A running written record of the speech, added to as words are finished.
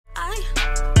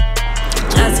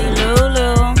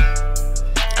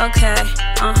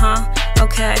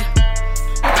okay.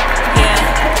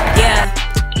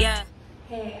 Yeah.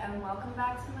 Hey, and welcome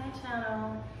back to my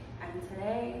channel. And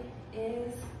today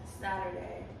is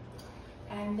Saturday.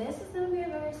 And this is going to be a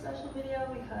very special video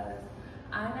because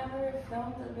I never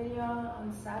filmed a video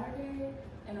on Saturday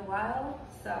in a while.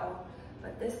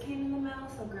 But this came in the mail,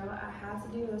 so girl, I had to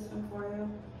do this one for you.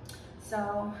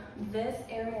 So this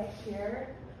area here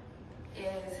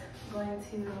is going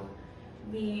to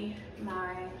be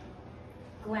my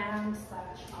glam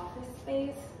 / office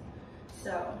space.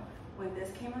 So when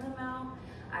this came in the mail,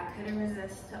 I couldn't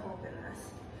resist to open this.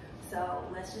 So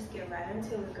let's just get right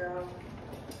into it, girl.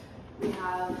 We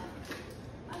have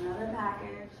another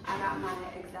package. I got my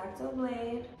X-Acto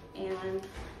blade and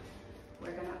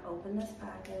we're gonna open this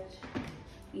package.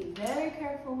 Be very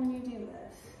careful when you do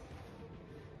this,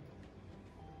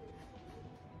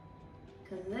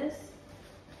 because this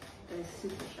is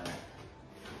super sharp.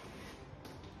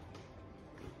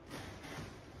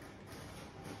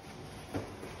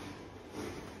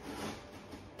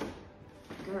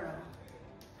 Girl,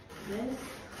 this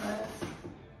cuts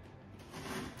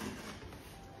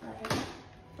like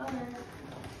butter.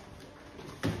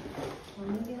 Let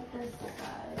me get this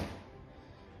aside.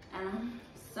 And I'm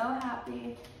so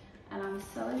happy and I'm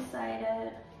so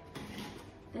excited.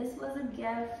 This was a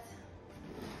gift,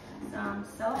 so I'm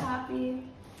so happy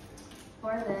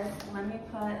for this. Let me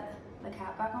put the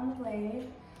cap back on the blade.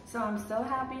 So I'm so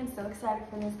happy and so excited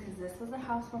for this because this was a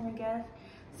housewarming gift.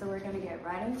 So we're gonna get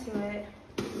right into it.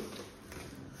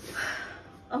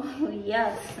 Oh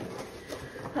yes.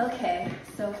 Okay,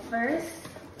 so first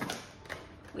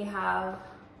we have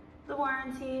the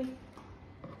warranty.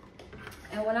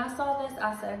 And when I saw this,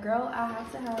 I said, girl, I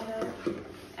have to have it.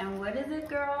 And what is it,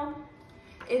 girl?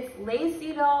 It's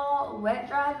Lacidoll Wet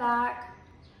Dry Vac.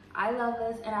 I love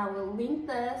this, and I will link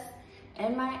this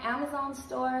in my Amazon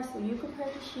store so you can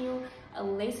purchase you a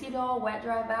Lacidoll Wet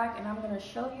Dry Vac, and I'm gonna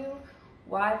show you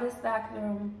why this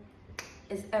vacuum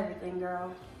is everything,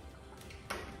 girl.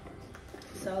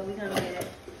 So we're gonna get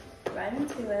right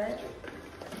into it.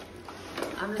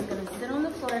 I'm just gonna sit on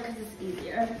the floor because it's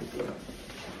easier.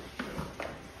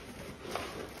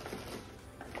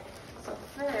 So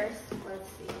first, let's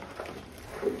see.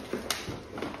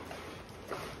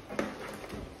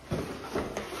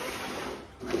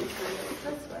 Let me turn it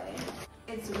this way.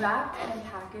 It's wrapped and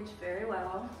packaged very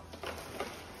well.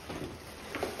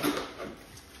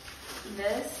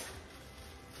 This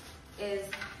is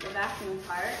the vacuum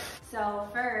part. So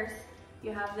first,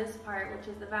 you have this part, which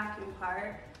is the vacuum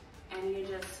part, and you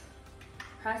just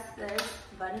press this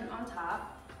button on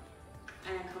top,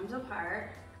 and it comes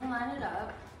apart. Line it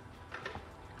up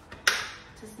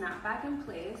to snap back in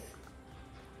place,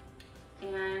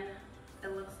 and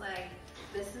it looks like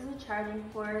this is a charging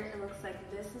port. It looks like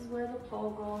this is where the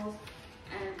pole goes,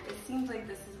 and it seems like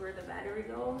this is where the battery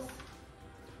goes.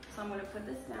 So I'm gonna put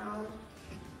this down.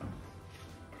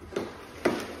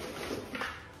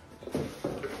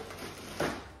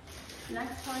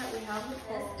 Next part, we have the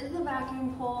pole. This is a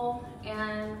vacuum pole,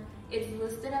 and it's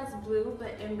listed as blue,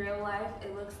 but in real life,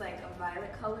 it looks like a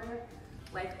violet color,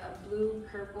 like a blue,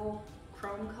 purple,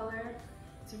 chrome color.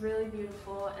 It's really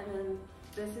beautiful. And then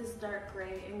this is dark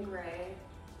gray and gray.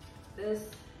 This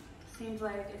seems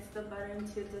like it's the button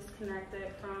to disconnect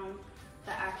it from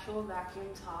the actual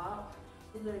vacuum top.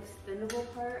 This is the extendable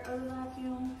part of the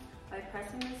vacuum. By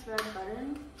pressing this red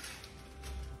button,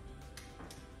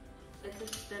 it's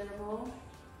extendable.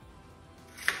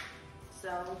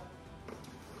 So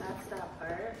that's that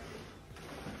part.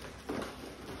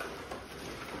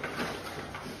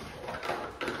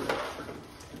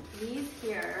 These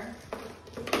here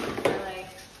are like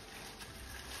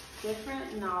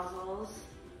different nozzles,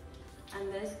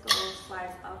 and this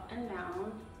slides up and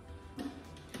down.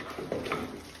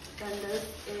 Then this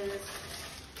is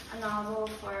a nozzle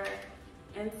for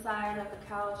inside of the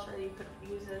couch, or you could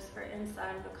use this for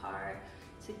inside of the car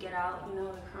to get out, you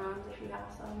know, the crumbs if you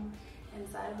have some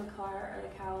inside of the car or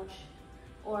the couch.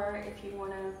 Or if you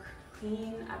want to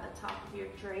clean at the top of your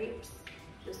drapes,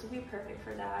 this would be perfect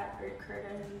for that, or your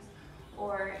curtains,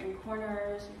 or in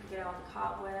corners, you can get all the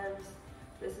cobwebs.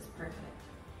 This is perfect.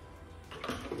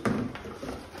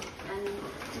 And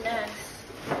next,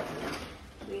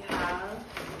 we have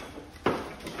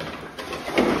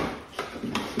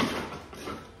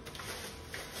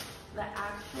the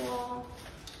actual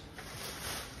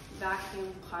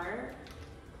vacuum part.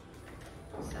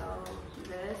 So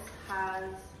this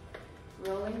has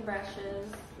rolling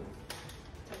brushes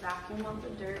to vacuum up the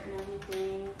dirt and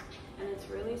everything, and it's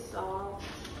really soft.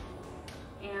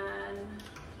 And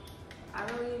I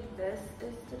believe this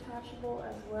is detachable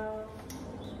as well.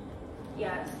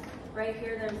 yes, right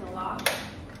here there's a lock,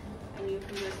 and you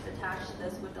can just attach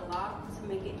this with the lock to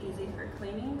make it easy for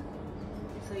cleaning.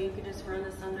 So you could just run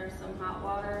this under some hot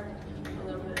water, a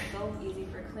little bit of soap, easy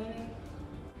for cleaning.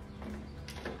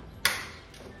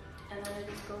 And then it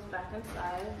just goes back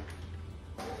inside.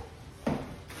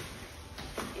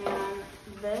 And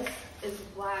this is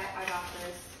why I got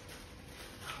this.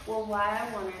 Well, why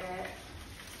I wanted it.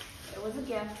 It was a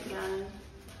gift again.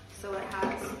 So it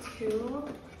has 2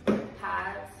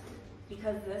 pads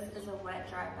because this is a wet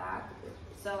dry vac.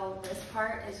 So this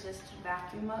part is just to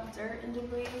vacuum up dirt and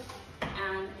debris.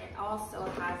 And it also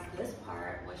has this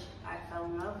part, which I fell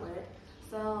in love with.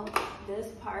 So this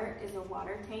part is a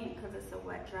water tank because it's a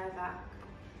wet dry vac.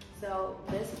 So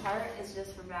this part is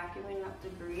just for vacuuming up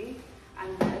debris.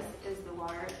 And this is the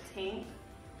water tank,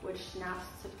 which snaps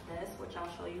to this, which I'll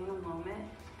show you in a moment.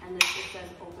 And this just says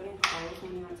open and close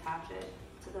when you attach it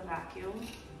to the vacuum.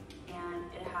 And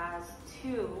it has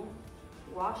 2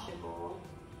 washable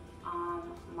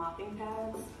mopping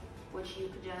pads, which you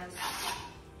could just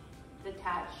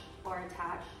detach or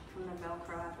attach from the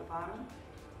Velcro at the bottom.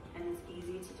 And it's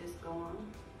easy to just go on.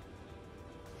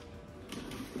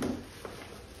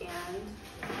 And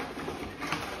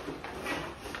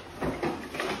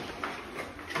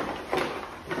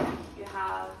you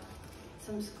have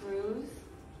some screws.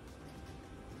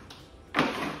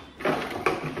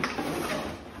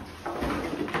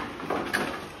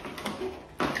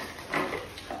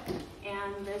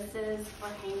 And this is for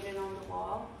hanging it on the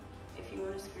wall. If you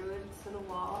want to screw it to the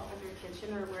wall of your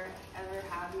kitchen or wherever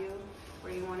have you,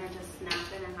 where you want to just snap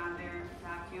it and have your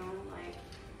vacuum, like,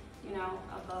 you know,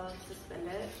 above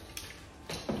suspended.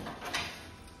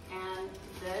 And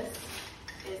this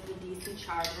is the DC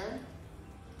charger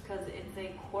because it's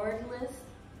a cordless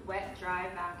wet dry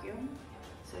vacuum.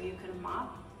 So you can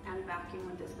mop and vacuum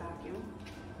with this vacuum.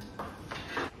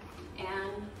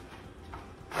 And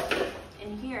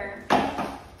in here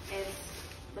is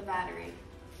the battery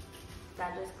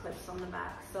that just clips on the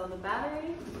back. So the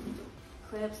battery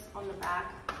clips on the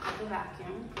back of the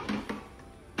vacuum,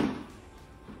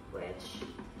 which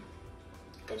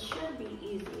it should be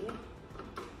easy.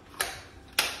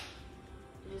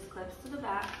 It just clips to the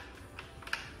back,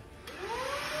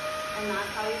 and that's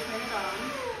how you turn it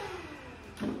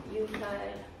on. You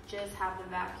could just have the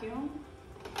vacuum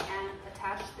and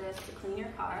attach this to clean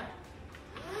your car.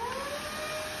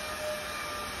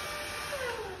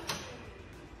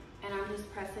 And I'm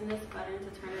just pressing this button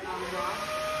to turn it on and off.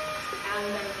 And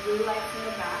there's blue lights in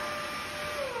the back.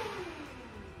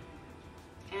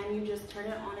 And you just turn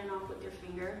it on and off with your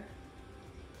finger.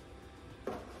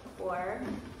 Or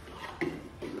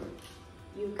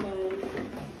you can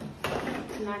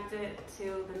connect it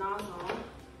to the nozzle.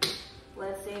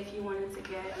 Let's say if you wanted to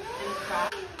get in a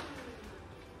crack.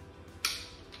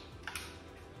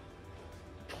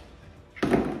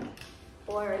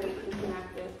 Or you can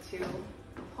connect it to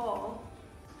a pole.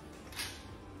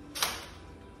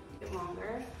 Make it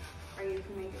longer, or you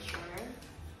can make it shorter.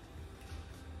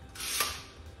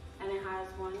 And it has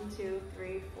 1, 2,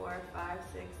 3, 4, 5,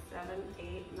 6, 7,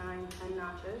 8, 9, 10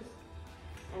 notches.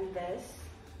 And this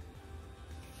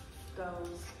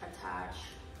goes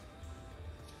attached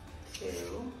to,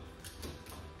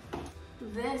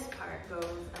 this part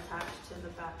goes attached to the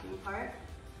vacuum part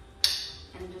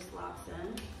and just locks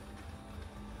in.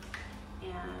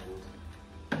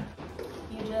 And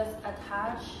you just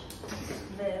attach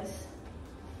this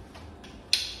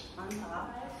on top.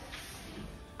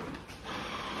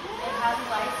 It has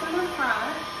lights on the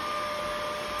front.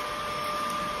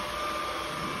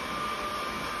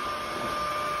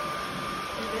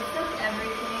 It lifts up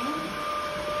everything.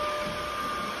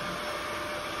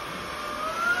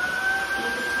 You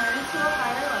can turn it to a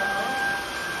higher level.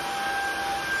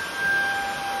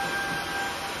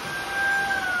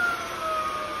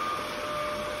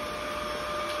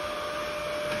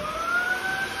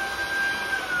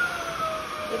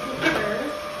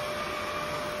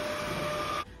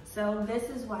 So this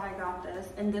is why I got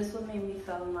this, and this what made me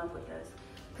fall in love with this.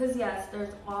 Because yes,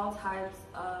 there's all types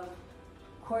of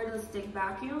cordless stick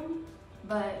vacuum,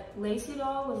 but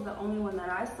Lacidoll was the only one that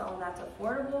I saw that's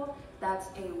affordable, that's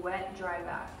a wet dry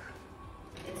vac.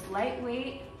 It's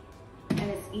lightweight, and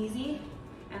it's easy,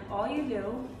 and all you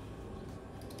do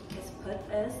is put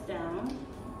this down,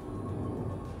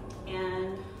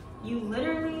 and you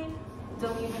literally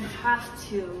don't even have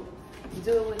to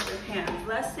do it with your hands.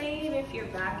 Let's say if you're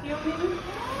vacuuming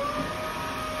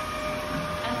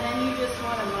and then you just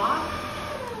want to mop,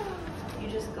 you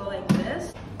just go like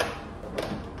this,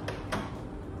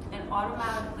 and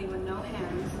automatically with no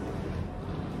hands,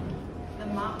 the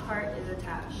mop part is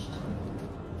attached.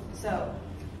 So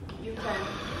you can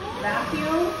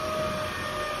vacuum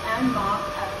and mop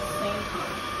at the same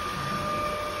time.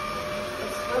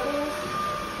 It swivels,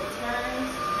 it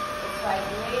turns, it's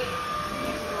lightweight, it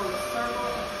makes it go in a circle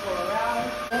and go around.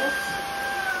 This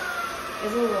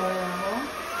is a lower level,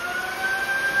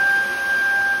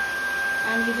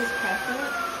 and you just press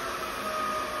it.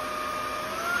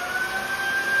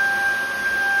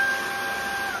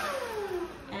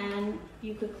 And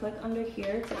you could click under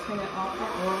here to turn it off or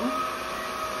on,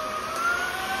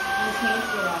 and change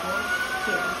the level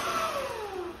here.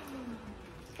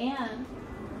 And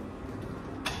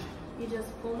you just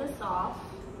pull this off,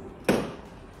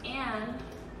 and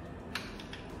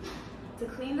to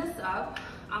clean this up,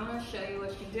 I'm going to show you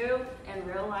what you do in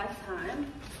real life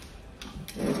time.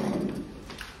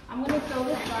 I'm going to throw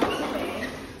this box away,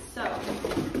 so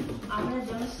I'm going to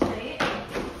demonstrate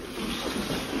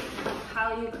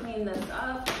how you clean this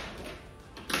up.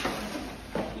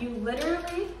 You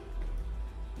literally,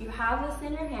 you have this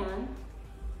in your hand.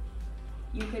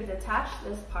 You could detach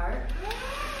this part,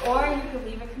 or you could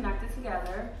leave it connected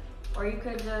together, or you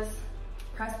could just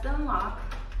press the unlock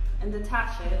and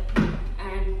detach it,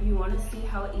 and you want to see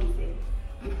how easy.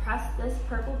 You press this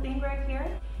purple thing right here,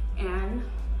 and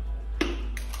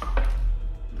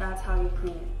that's how you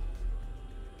clean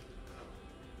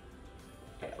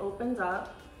it. It opens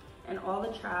up, and all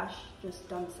the trash just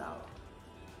dumps out.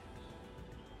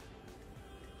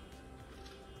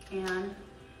 And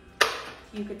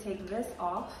you could take this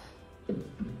off.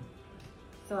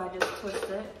 So I just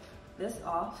twisted this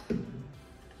off.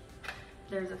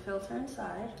 There's a filter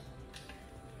inside,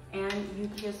 and you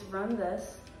can just run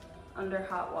this under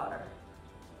hot water.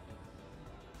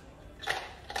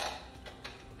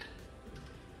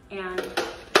 And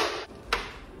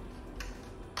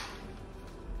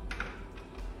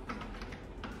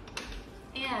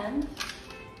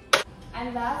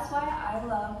that's why I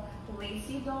love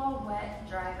Lacidoll Wet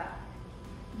Dry Vac.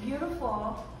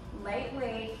 Beautiful,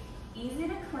 lightweight, easy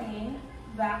to clean,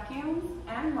 vacuums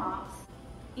and mops,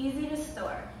 easy to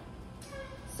store.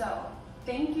 So,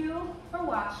 thank you for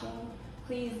watching.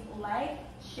 Please like,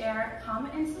 share,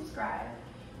 comment, and subscribe.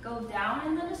 Go down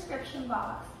in the description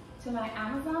box to my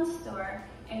Amazon store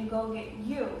and go get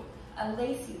you a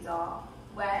Lacidoll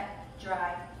Wet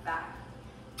Dry Vac.